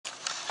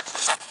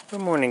Good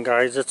morning,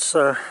 guys. It's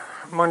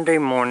Monday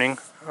morning.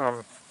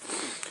 I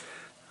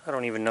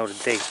don't even know the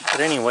date, but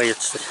anyway,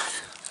 it's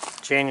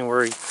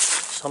January,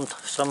 some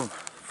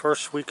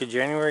first week of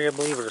January, I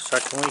believe, or the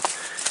second week.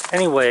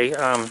 Anyway,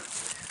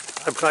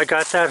 I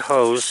got that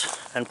hose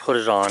and put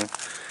it on,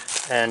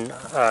 and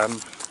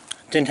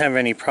didn't have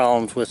any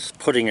problems with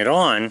putting it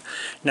on.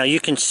 Now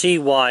you can see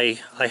why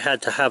I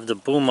had to have the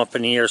boom up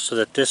in the air so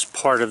that this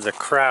part of the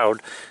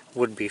crowd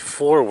would be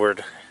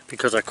forward,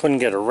 because I couldn't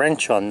get a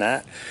wrench on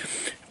that.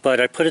 But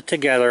I put it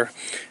together,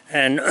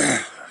 and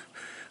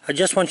I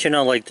just want you to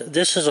know, like,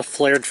 this is a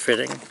flared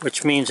fitting,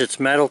 which means it's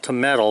metal to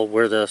metal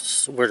where the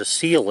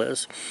seal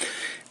is.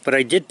 But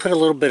I did put a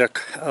little bit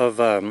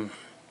of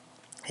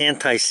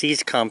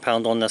anti-seize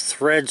compound on the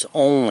threads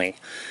only,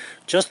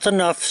 just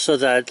enough so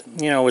that,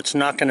 you know, it's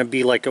not going to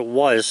be like it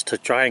was to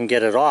try and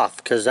get it off,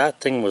 because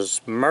that thing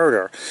was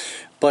murder.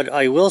 But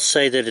I will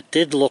say that it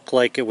did look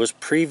like it was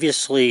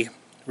previously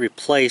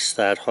replaced,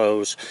 that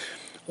hose,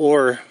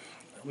 or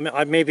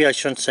maybe I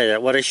shouldn't say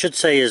that. What I should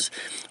say is,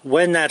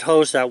 when that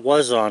hose that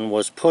was on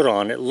was put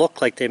on, it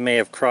looked like they may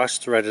have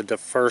cross-threaded the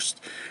first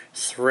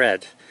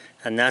thread,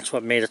 and that's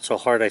what made it so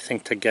hard, I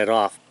think, to get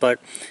off. But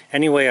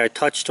anyway, I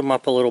touched them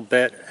up a little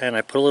bit, and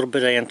I put a little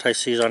bit of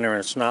anti-seize on there, and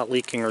it's not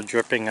leaking or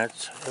dripping.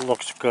 It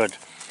looks good.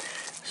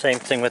 Same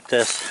thing with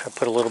this. I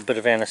put a little bit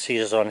of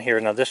anti-seize on here.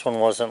 Now this one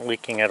wasn't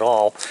leaking at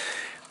all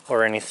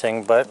or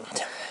anything,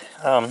 but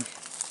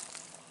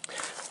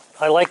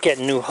I like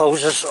getting new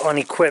hoses on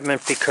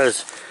equipment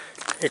because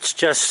it's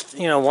just,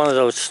 you know, one of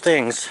those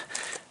things.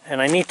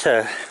 And I need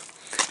to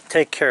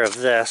take care of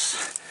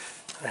this.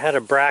 I had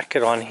a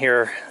bracket on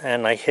here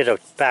and I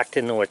backed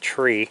into a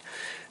tree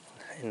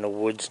in the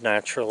woods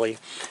naturally.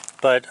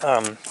 But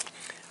I'm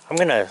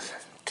going to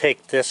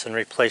take this and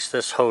replace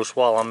this hose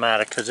while I'm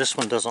at it, because this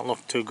one doesn't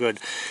look too good.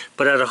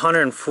 But at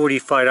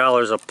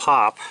 $145 a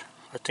pop,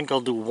 I think I'll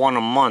do one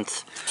a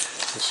month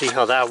and see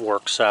how that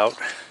works out.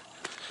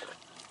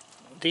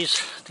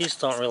 These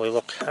don't really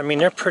look, I mean,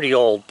 they're pretty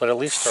old, but at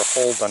least they're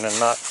holding and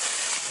not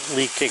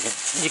leaking.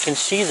 You can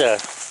see the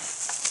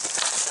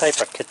type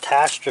of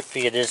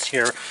catastrophe it is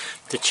here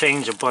to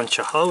change a bunch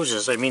of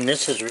hoses. I mean,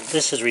 this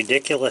is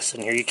ridiculous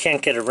in here. You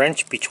can't get a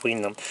wrench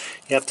between them.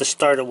 You have to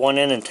start at one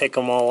end and take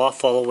them all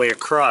off all the way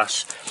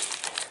across.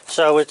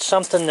 So it's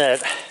something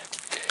that,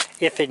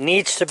 if it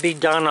needs to be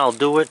done, I'll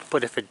do it,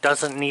 but if it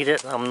doesn't need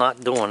it, I'm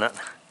not doing it.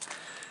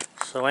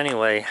 So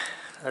anyway,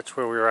 that's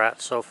where we're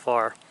at so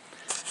far.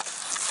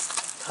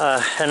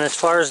 And as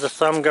far as the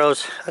thumb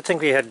goes, I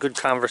think we had good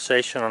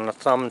conversation on the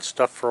thumb and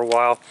stuff for a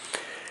while.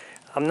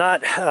 I'm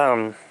not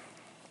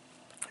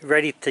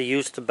ready to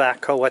use the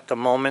backhoe at the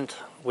moment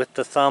with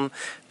the thumb,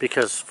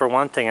 because for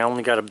one thing, I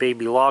only got a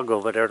baby log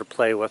over there to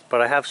play with,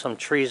 but I have some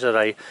trees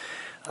that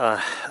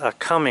are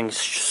coming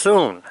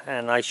soon,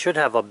 and I should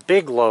have a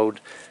big load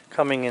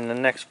coming in the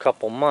next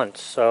couple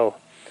months. So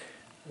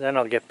then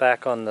I'll get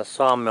back on the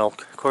sawmill.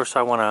 Of course,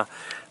 I want to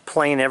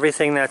plane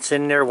everything that's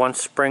in there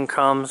once spring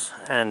comes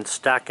and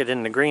stack it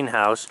in the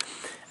greenhouse,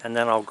 and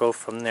then I'll go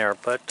from there.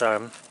 But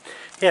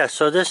yeah,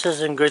 so this is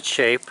in good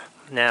shape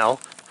now,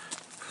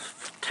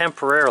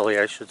 temporarily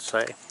I should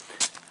say.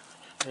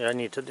 Yeah, I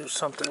need to do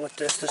something with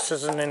this. This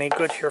isn't any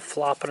good here,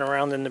 flopping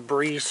around in the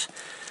breeze.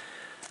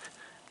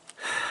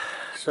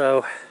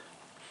 So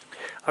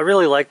I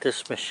really like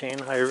this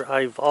machine.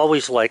 I've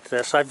always liked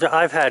this.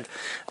 I've had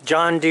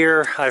John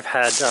Deere, I've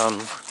had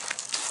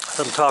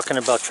I'm talking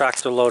about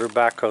tractor loader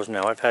backhoes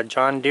now. I've had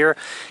John Deere,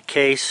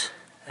 Case,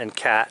 and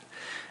Cat,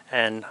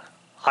 and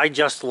I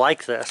just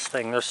like this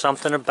thing. There's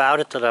something about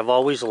it that I've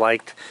always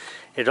liked.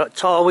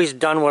 It's always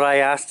done what I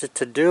asked it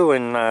to do,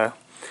 and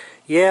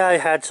yeah, I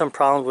had some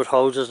problems with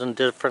hoses and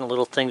different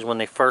little things when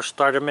they first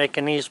started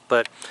making these,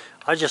 but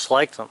I just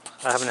like them.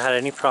 I haven't had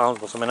any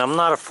problems with them, and I'm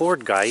not a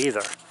Ford guy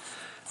either.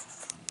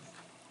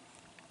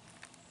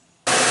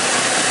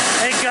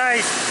 Hey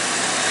guys,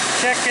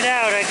 check it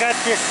out. I got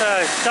this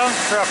dump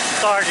truck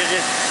started.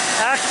 It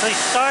actually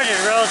started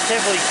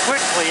relatively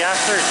quickly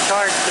after it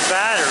charged the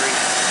battery.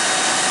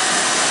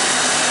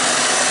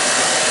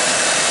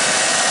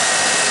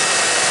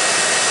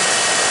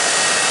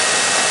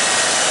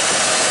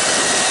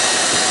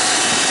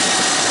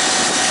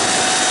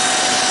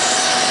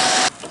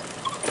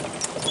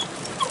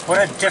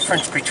 What a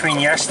difference between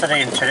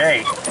yesterday and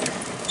today.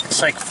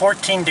 It's like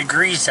 14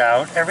 degrees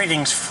out.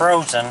 Everything's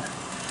frozen.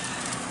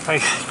 I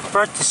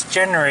brought this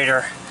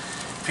generator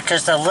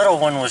because the little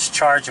one was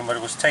charging, but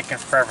it was taking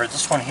forever.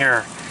 This one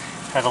here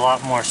had a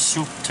lot more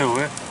soup to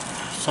it,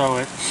 so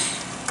it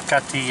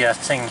got the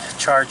thing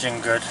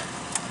charging good.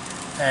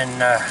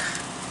 And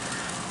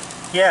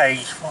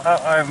yeah,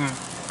 I'm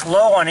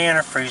low on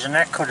antifreeze, and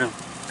that could have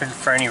been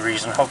for any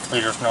reason.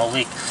 Hopefully there's no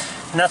leak.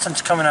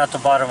 Nothing's coming out the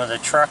bottom of the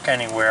truck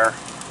anywhere,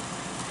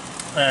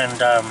 and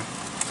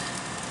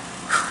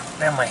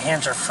man, my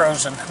hands are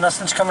frozen.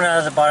 Nothing's coming out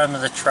of the bottom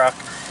of the truck.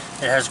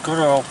 It has good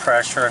oil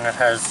pressure, and it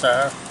has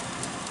the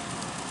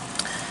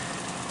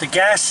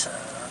gas.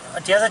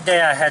 The other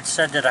day I had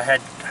said that I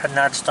had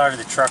not started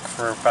the truck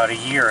for about a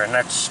year, and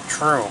that's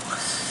true.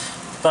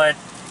 But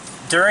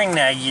during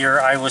that year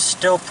I was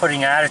still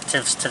putting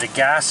additives to the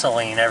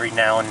gasoline every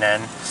now and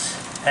then,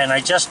 and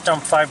I just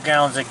dumped 5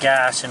 gallons of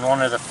gas in one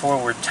of the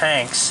forward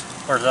tanks,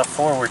 or the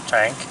forward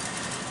tank,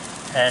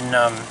 and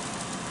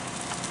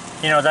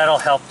you know, that'll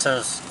help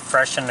to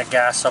freshen the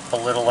gas up a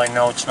little. I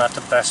know it's not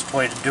the best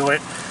way to do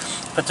it,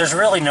 but there's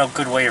really no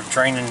good way of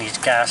draining these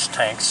gas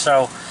tanks,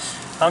 so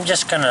I'm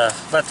just gonna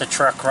let the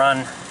truck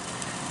run.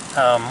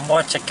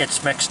 Once it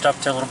gets mixed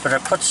up to a little bit, I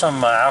put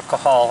some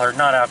alcohol, or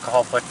not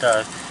alcohol, but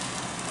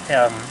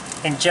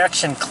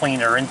injection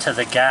cleaner into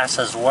the gas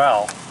as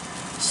well.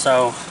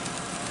 So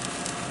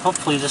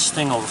hopefully this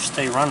thing will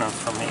stay running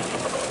for me.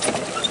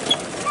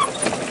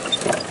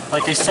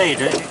 Like I say,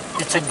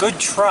 it's a good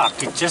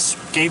truck. It just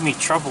gave me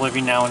trouble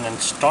every now and then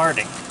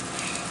starting.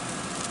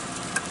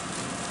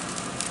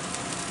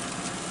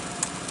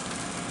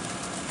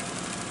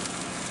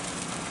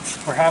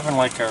 We're having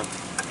like a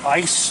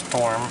ice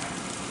storm.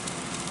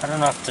 I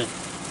don't know if the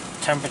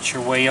temperature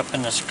way up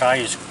in the sky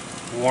is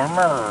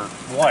warmer or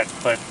what,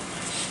 but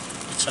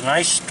it's an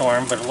ice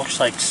storm, but it looks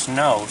like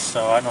snow,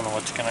 so I don't know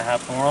what's going to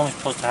happen. We're only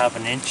supposed to have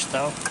an inch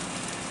though.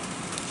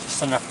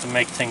 Just enough to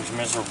make things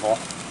miserable.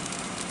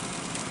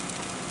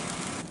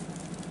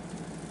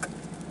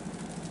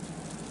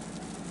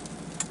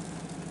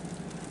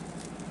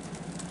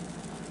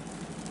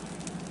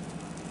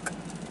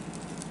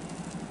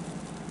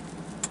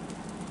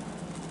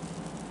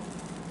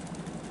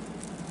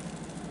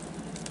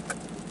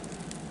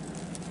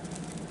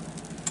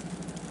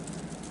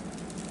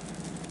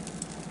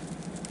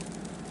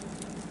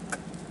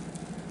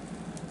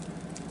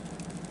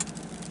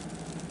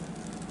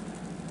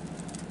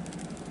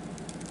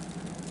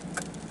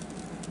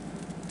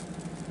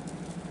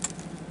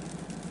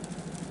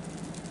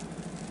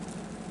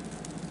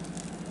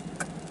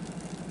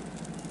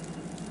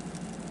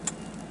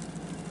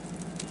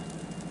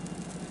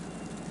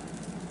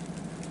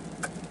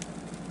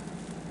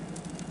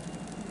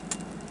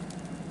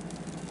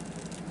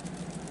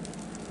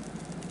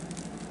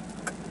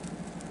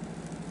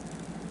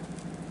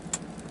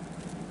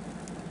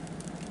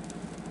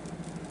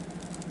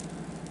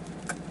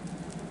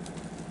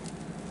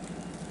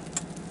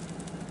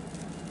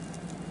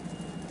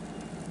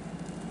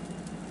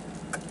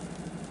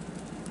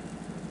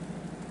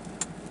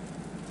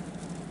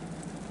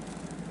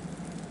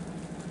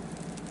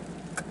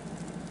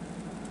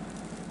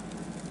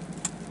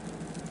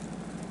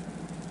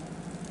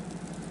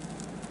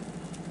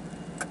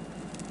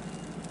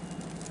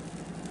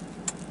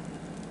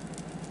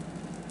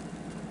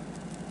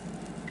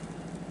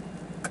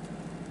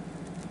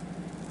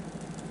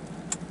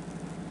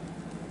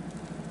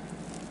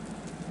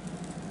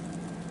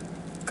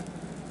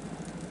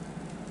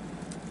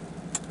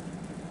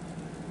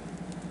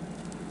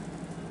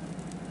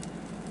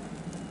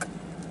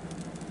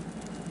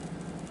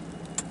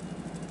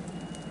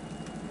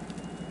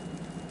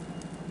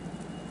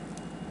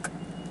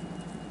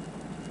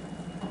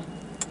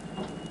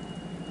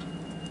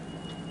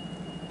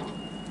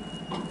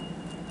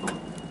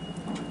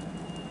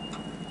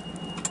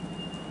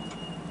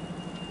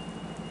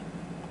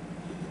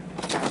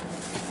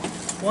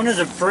 One of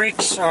the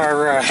brakes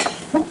are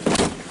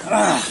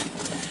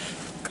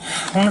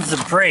one of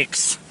the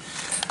brakes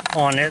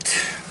on it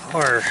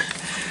are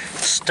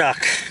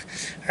stuck,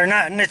 or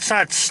not. It's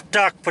not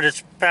stuck, but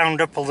it's bound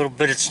up a little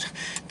bit.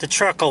 The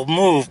truck will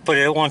move, but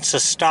it wants to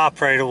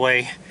stop right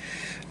away.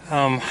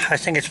 I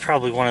think it's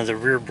probably one of the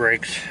rear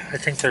brakes. I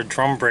think they're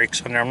drum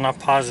brakes on there. I'm not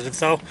positive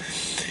though.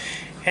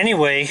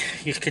 Anyway,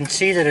 you can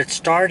see that it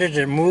started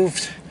and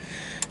moved.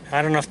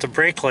 I don't know if the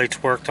brake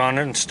lights worked on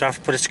it and stuff,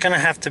 but it's going to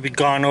have to be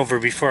gone over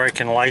before I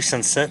can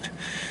license it.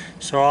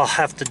 So I'll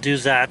have to do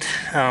that.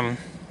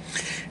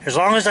 As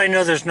long as I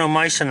know there's no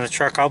mice in the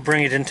truck, I'll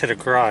bring it into the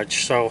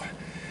garage. So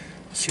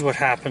see what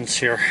happens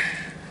here.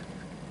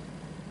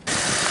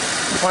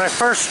 When I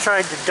first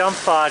tried the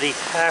dump body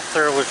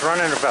after it was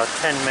running about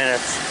 10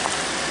 minutes,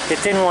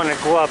 it didn't want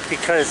to go up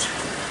because,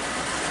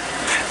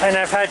 and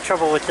I've had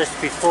trouble with this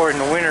before in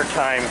the winter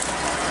time,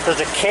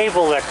 there's a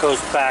cable that goes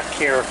back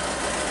here.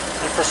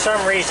 And for some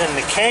reason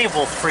the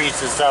cable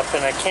freezes up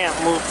and I can't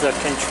move the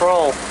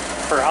control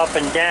for up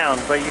and down,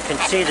 but you can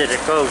see that it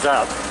goes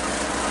up.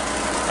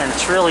 And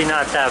it's really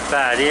not that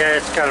bad. Yeah,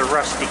 it's got a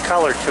rusty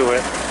color to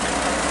it,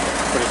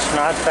 but it's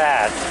not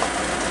bad.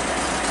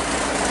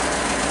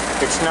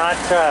 It's not,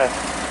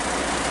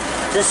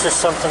 this is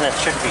something that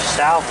should be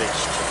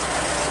salvaged,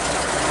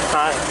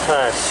 not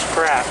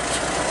scrapped.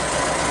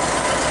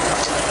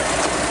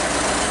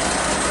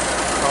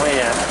 Oh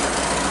yeah.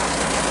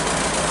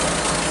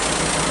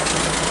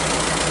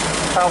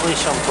 Probably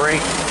some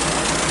brake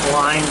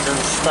lines and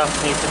stuff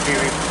need to be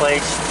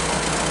replaced.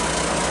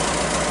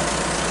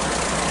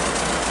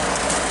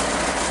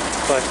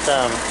 But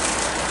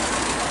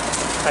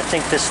I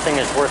think this thing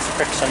is worth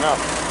fixing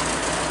up.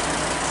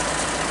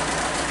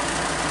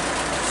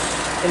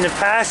 In the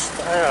past,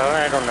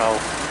 I don't know,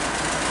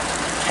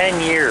 10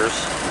 years,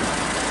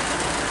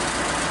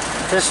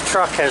 this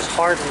truck has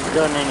hardly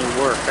done any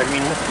work. I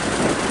mean,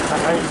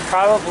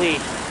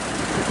 probably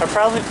I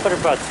probably put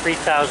about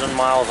 3,000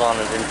 miles on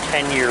it in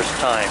 10 years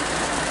time.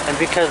 And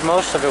because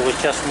most of it was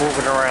just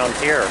moving around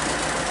here.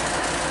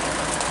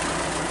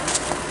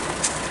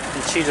 You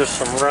can see there's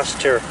some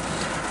rust here.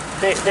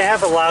 They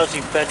have a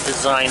lousy bed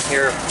design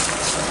here.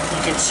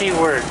 You can see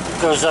where it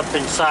goes up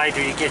inside,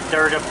 or you get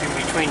dirt up in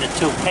between the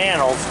two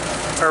panels,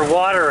 or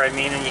water I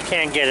mean, and you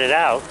can't get it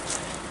out.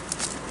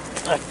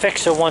 I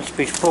fixed it once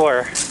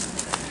before.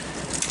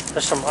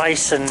 There's some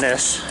ice in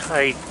this.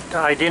 I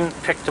didn't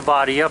pick the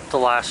body up the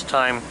last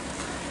time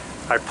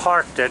I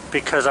parked it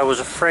because I was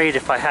afraid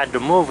if I had to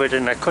move it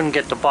and I couldn't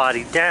get the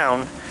body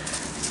down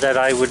that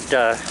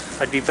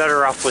I'd be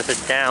better off with it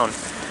down.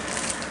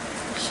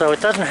 So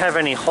it doesn't have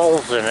any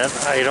holes in it,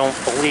 I don't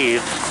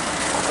believe.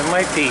 There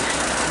might be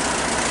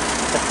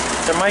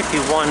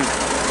one.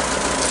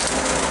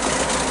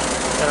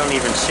 I don't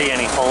even see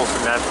any holes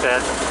in that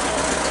bed.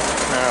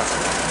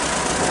 No.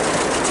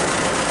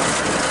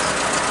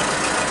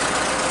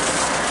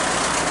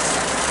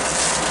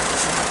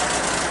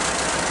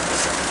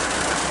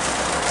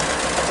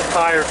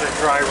 Tires are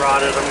dry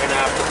rotted. I'm going to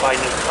have to buy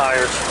new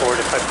tires for it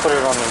if I put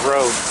it on the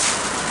road.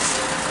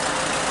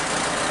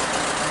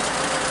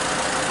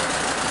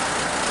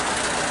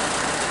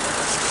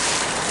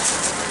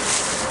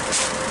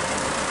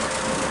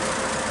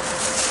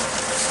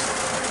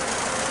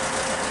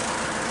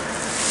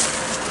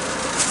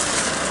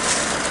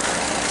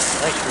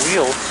 Nice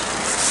wheels.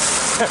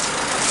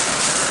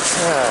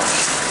 Yeah.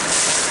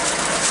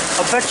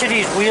 I bet you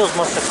these wheels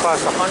must have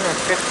cost $150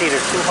 to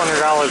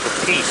 $200 a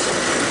piece.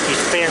 These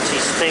fancy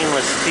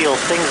stainless steel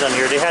things on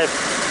here. They had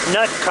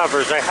nut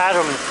covers. I had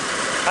them,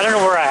 I don't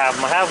know where I have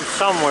them. I have them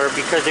somewhere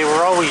because they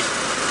were always,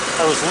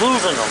 I was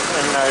losing them.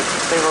 And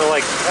they were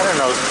like, I don't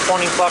know,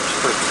 20 bucks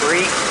for 3.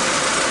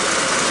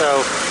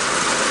 So,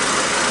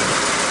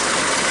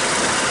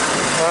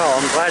 well,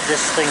 I'm glad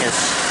this thing is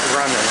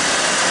running.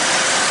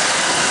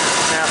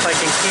 Now if I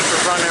can keep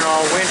it running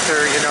all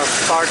winter, you know,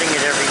 starting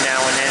it every now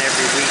and then,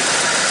 every week,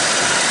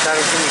 that'll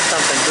give me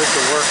something good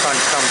to work on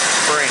come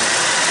spring.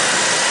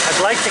 I'd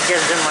like to get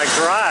it in my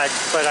garage,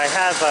 but I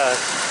have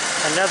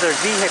another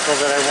vehicle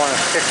that I want to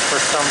fix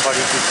for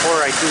somebody before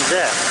I do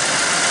this.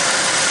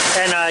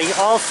 And I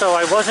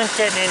wasn't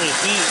getting any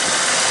heat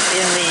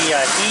in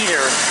the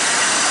heater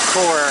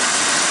core.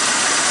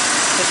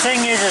 The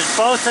thing is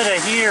both of the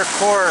heater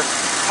core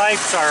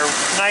pipes are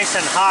nice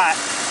and hot.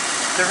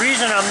 The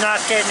reason I'm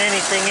not getting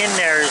anything in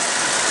there is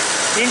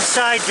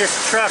inside this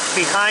truck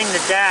behind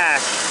the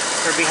dash,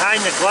 or behind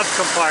the glove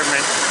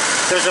compartment,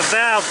 there's a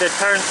valve that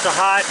turns the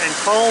hot and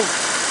cold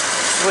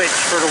switch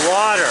for the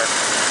water.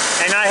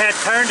 And I had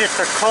turned it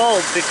to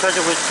cold because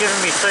it was giving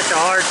me such a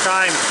hard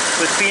time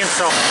with being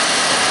so...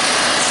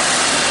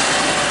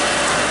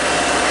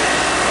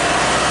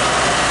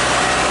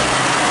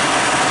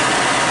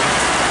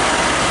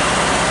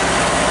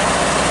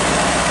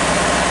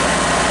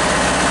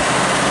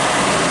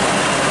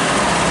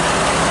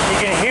 You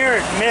can hear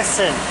it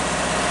missing,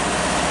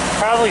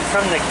 probably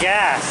from the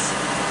gas.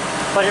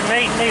 But it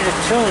may need a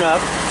tune-up,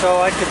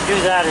 so I could do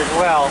that as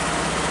well.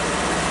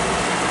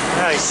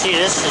 I see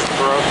this is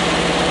broke.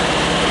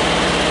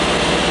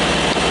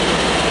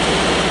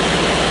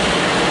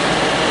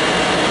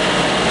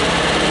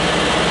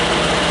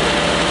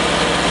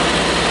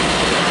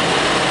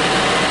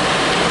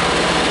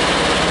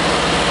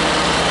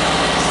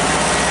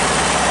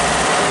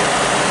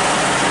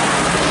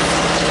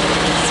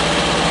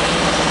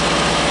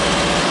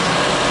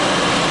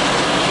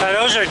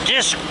 Those are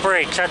disc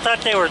brakes. I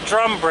thought they were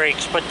drum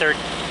brakes, but they're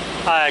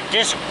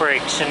disc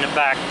brakes in the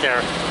back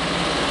there.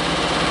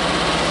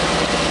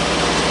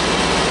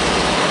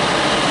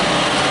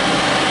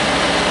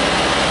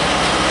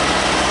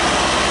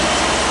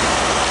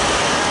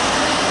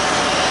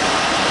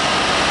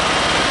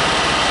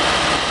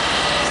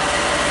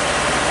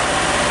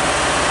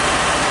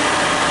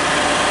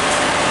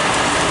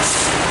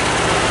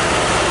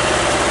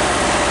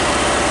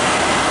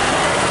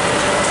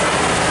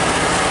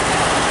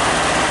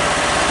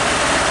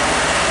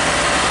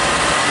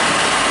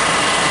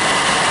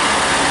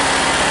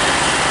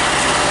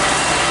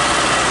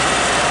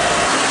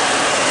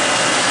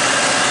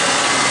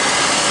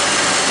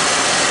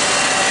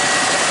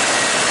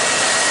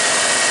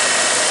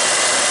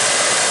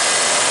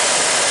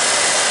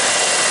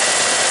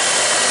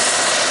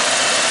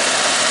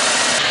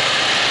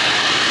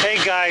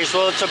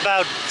 Well, it's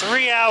about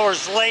 3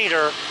 hours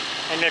later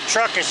and the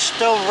truck is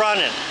still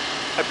running.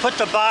 I put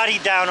the body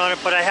down on it,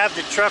 but I have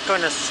the truck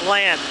on a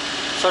slant,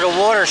 so the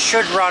water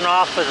should run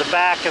off of the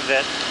back of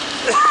it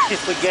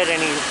if we get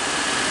any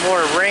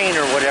more rain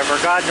or whatever.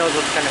 God knows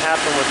what's going to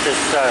happen with this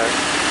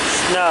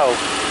snow.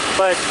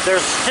 But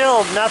there's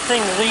still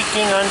nothing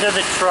leaking under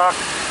the truck,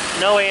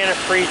 no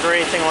antifreeze or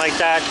anything like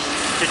that.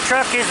 The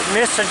truck is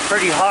missing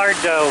pretty hard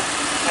though,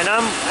 and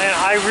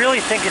I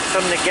really think it's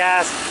from the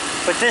gas.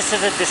 But this is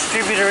a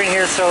distributor in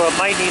here, so it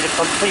might need a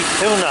complete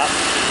tune-up,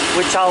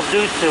 which I'll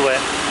do to it.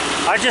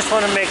 I just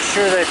want to make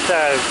sure that,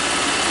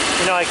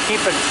 you know, I keep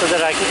it so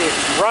that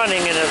it's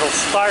running and it'll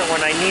start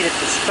when I need it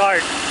to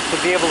start to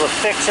be able to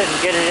fix it and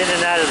get it in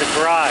and out of the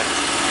garage.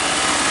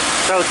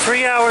 So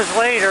 3 hours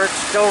later, it's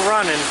still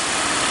running.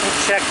 We'll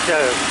check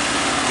the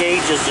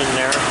gauges in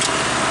there.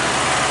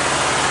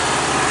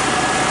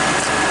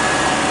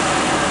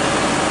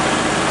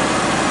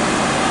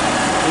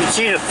 You can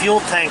see the fuel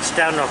tank's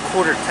down to a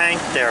quarter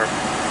tank there,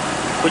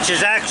 which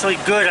is actually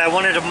good. I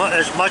wanted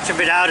as much of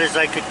it out as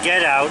I could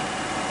get out,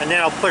 and then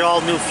I'll put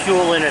all new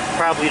fuel in it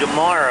probably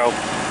tomorrow.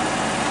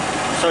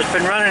 So it's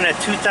been running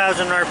at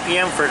 2,000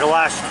 RPM for the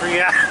last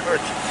 3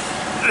 hours.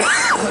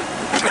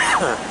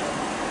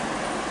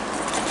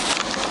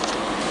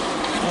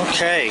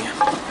 Okay.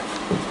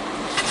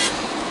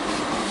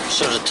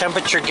 So the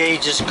temperature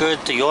gauge is good,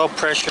 the oil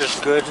pressure is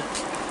good.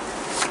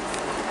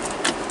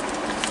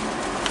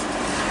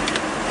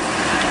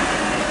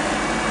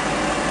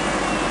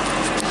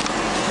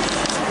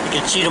 You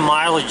can see the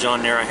mileage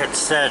on there. I had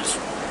said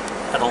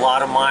had a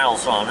lot of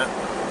miles on it.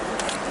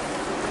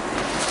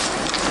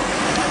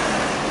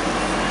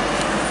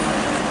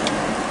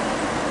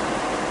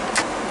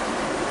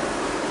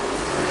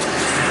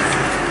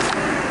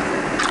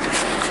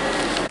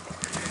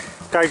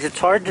 Guys, it's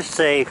hard to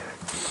say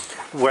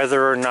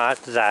whether or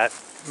not that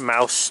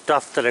mouse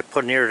stuff that I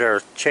put near there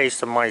to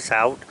chase the mice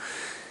out,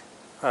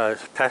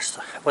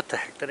 what the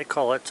heck did they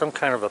call it? Some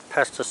kind of a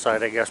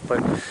pesticide, I guess.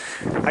 But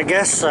I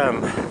guess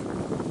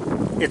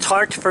it's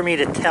hard for me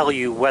to tell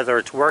you whether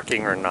it's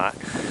working or not.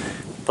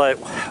 But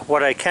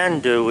what I can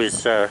do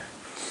is,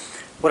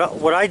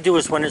 what I do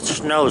is when it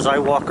snows, I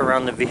walk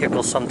around the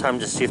vehicle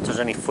sometimes to see if there's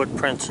any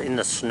footprints in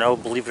the snow.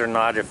 Believe it or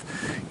not, if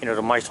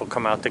the mice will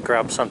come out to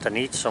grab something to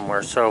eat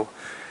somewhere. So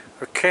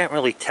I can't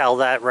really tell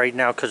that right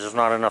now because there's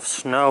not enough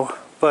snow.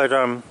 But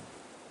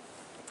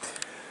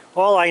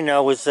all I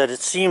know is that it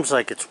seems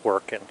like it's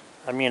working.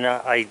 I mean,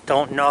 I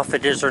don't know if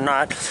it is or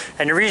not.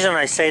 And the reason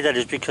I say that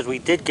is because we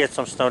did get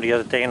some snow the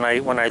other day,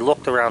 and when I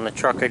looked around the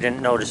truck, I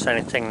didn't notice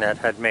anything that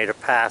had made a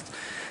path,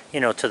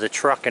 to the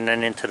truck and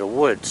then into the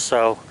woods.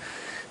 So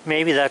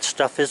maybe that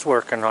stuff is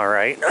working all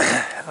right.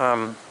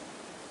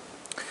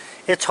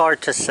 It's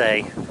hard to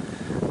say.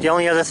 The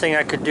only other thing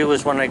I could do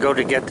is when I go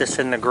to get this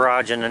in the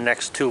garage in the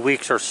next 2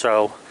 weeks or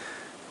so,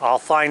 I'll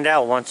find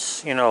out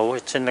once,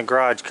 it's in the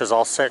garage, because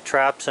I'll set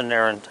traps in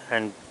there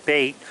and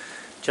bait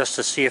just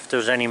to see if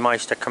there's any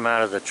mice that come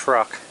out of the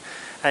truck.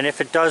 And if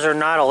it does or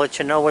not, I'll let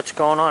you know what's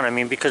going on. I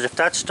mean, because if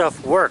that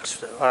stuff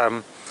works,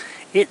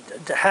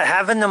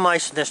 having the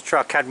mice in this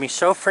truck had me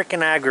so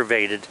freaking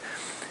aggravated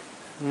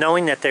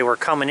knowing that they were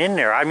coming in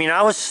there. I mean,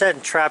 I was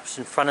setting traps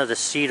in front of the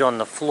seat on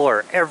the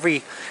floor.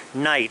 Every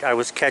night I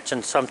was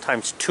catching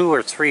sometimes 2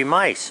 or 3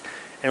 mice.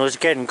 And it was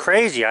getting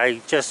crazy. I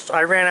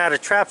ran out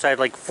of traps. I had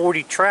like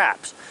 40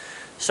 traps.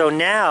 So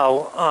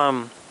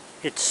now,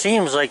 it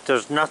seems like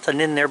there's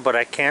nothing in there, but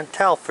I can't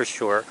tell for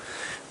sure.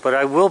 But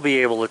I will be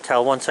able to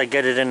tell once I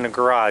get it in the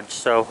garage.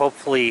 So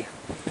hopefully,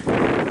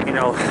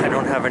 I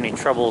don't have any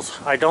troubles.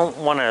 I don't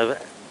want to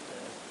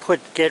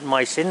get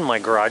mice in my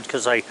garage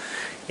because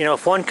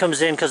if one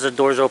comes in because the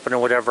door's open or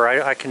whatever,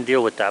 I can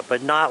deal with that.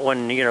 But not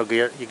when, you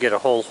get a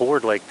whole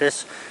horde like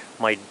this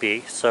might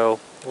be. So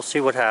we'll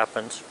see what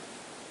happens.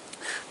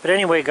 But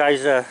anyway,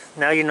 guys,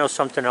 now you know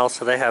something else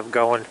that I have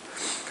going.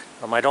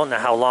 I don't know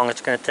how long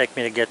it's going to take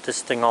me to get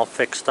this thing all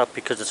fixed up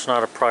because it's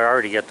not a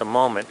priority at the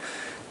moment.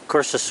 Of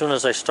course, as soon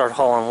as I start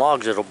hauling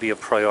logs, it'll be a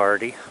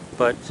priority.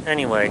 But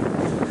anyway,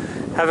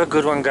 have a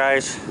good one,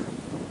 guys.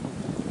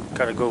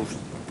 Gotta go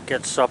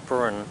get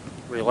supper and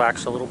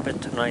relax a little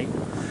bit tonight.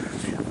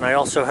 And I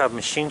also have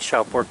machine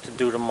shop work to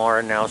do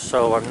tomorrow now,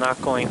 so I'm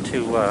not going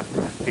to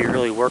be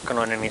really working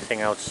on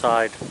anything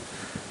outside.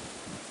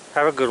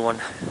 Have a good one.